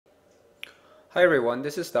Hi everyone,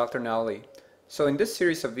 this is Dr. Nowley. So in this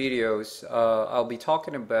series of videos, I'll be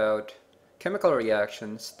talking about chemical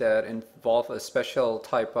reactions that involve a special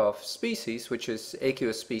type of species, which is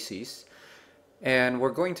aqueous species. And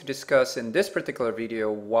we're going to discuss in this particular video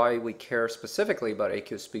why we care specifically about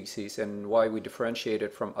aqueous species and why we differentiate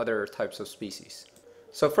it from other types of species.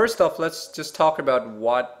 So first off, let's just talk about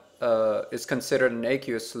what is considered an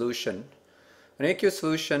aqueous solution. An aqueous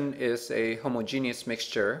solution is a homogeneous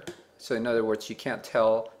mixture. So in other words, you can't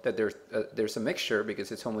tell that there's a mixture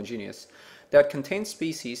because it's homogeneous that contains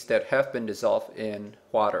species that have been dissolved in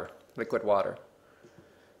water, liquid water.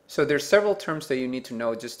 So there's several terms that you need to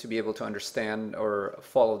know just to be able to understand or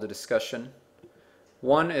follow the discussion.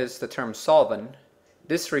 One is the term solvent.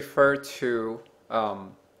 This refers to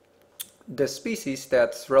the species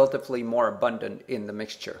that's relatively more abundant in the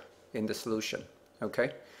mixture, in the solution. Okay?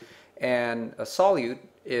 And a solute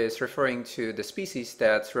is referring to the species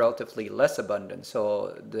that's relatively less abundant,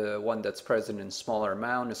 so the one that's present in smaller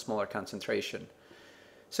amount, a smaller concentration.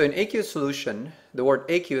 So in aqueous solution, the word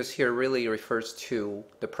aqueous here really refers to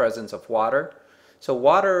the presence of water. So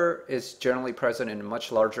water is generally present in a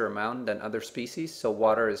much larger amount than other species, so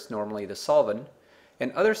water is normally the solvent.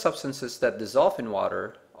 And other substances that dissolve in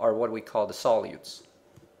water are what we call the solutes.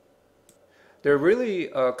 There are really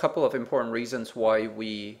a couple of important reasons why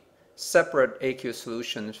we separate aqueous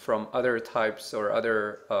solutions from other types or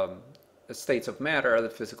other states of matter, other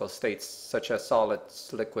physical states such as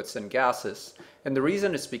solids, liquids, and gases. And the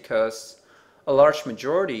reason is because a large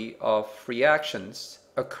majority of reactions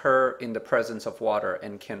occur in the presence of water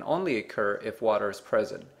and can only occur if water is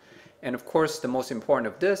present. And of course, the most important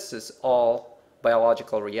of this is all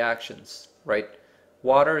biological reactions, right?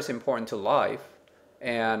 Water is important to life,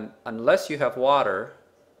 and unless you have water,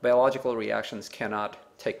 biological reactions cannot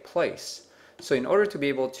take place. So in order to be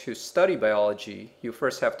able to study biology, you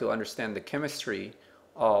first have to understand the chemistry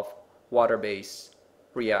of water-based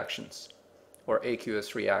reactions or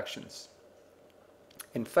aqueous reactions.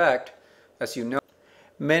 In fact, as you know,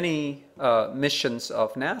 many missions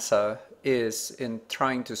of NASA is in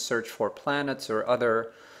trying to search for planets or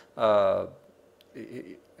other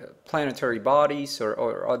planetary bodies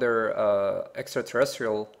or other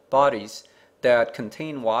extraterrestrial bodies that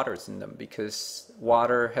contain waters in them, because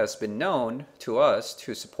water has been known to us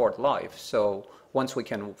to support life. So once we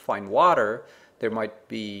can find water, there might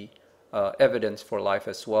be evidence for life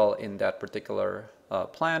as well in that particular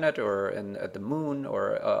planet or at the moon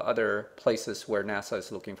or other places where NASA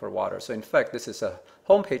is looking for water. So in fact, this is a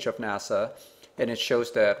homepage of NASA, and it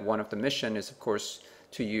shows that one of the mission is, of course,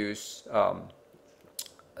 to use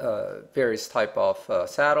various type of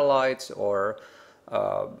satellites or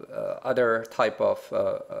other type of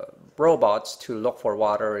robots to look for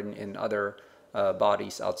water in other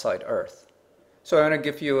bodies outside Earth. So I'm going to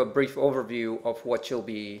give you a brief overview of what you'll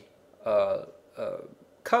be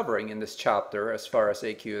covering in this chapter as far as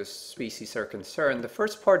aqueous species are concerned. The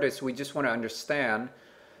first part is we just want to understand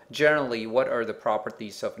generally what are the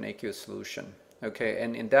properties of an aqueous solution. Okay,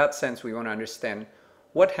 and in that sense we want to understand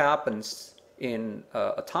what happens in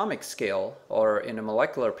atomic scale or in a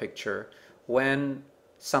molecular picture when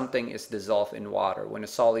something is dissolved in water, when a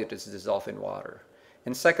solute is dissolved in water.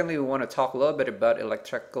 And secondly, we want to talk a little bit about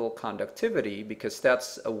electrical conductivity, because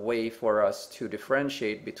that's a way for us to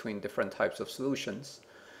differentiate between different types of solutions.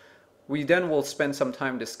 We then will spend some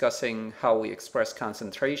time discussing how we express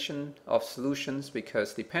concentration of solutions,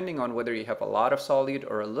 because depending on whether you have a lot of solute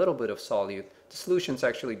or a little bit of solute, the solutions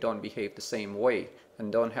actually don't behave the same way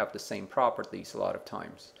and don't have the same properties a lot of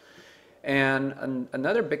times. And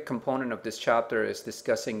another big component of this chapter is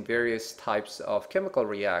discussing various types of chemical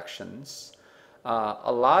reactions,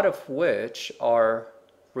 a lot of which are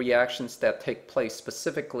reactions that take place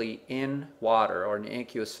specifically in water or in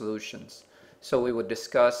aqueous solutions. So we would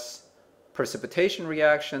discuss precipitation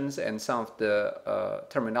reactions and some of the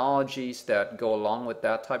terminologies that go along with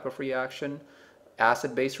that type of reaction,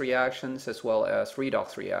 acid-base reactions, as well as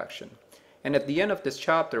redox reaction. And at the end of this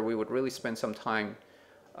chapter, we would really spend some time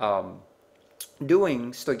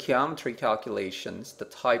doing stoichiometry calculations, the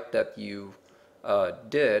type that you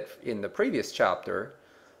did in the previous chapter,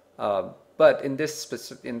 but in this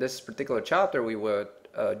particular chapter we would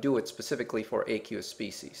do it specifically for aqueous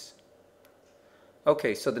species.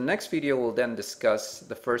 Okay, so the next video will then discuss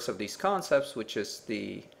the first of these concepts, which is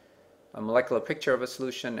the molecular picture of a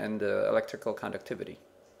solution and the electrical conductivity.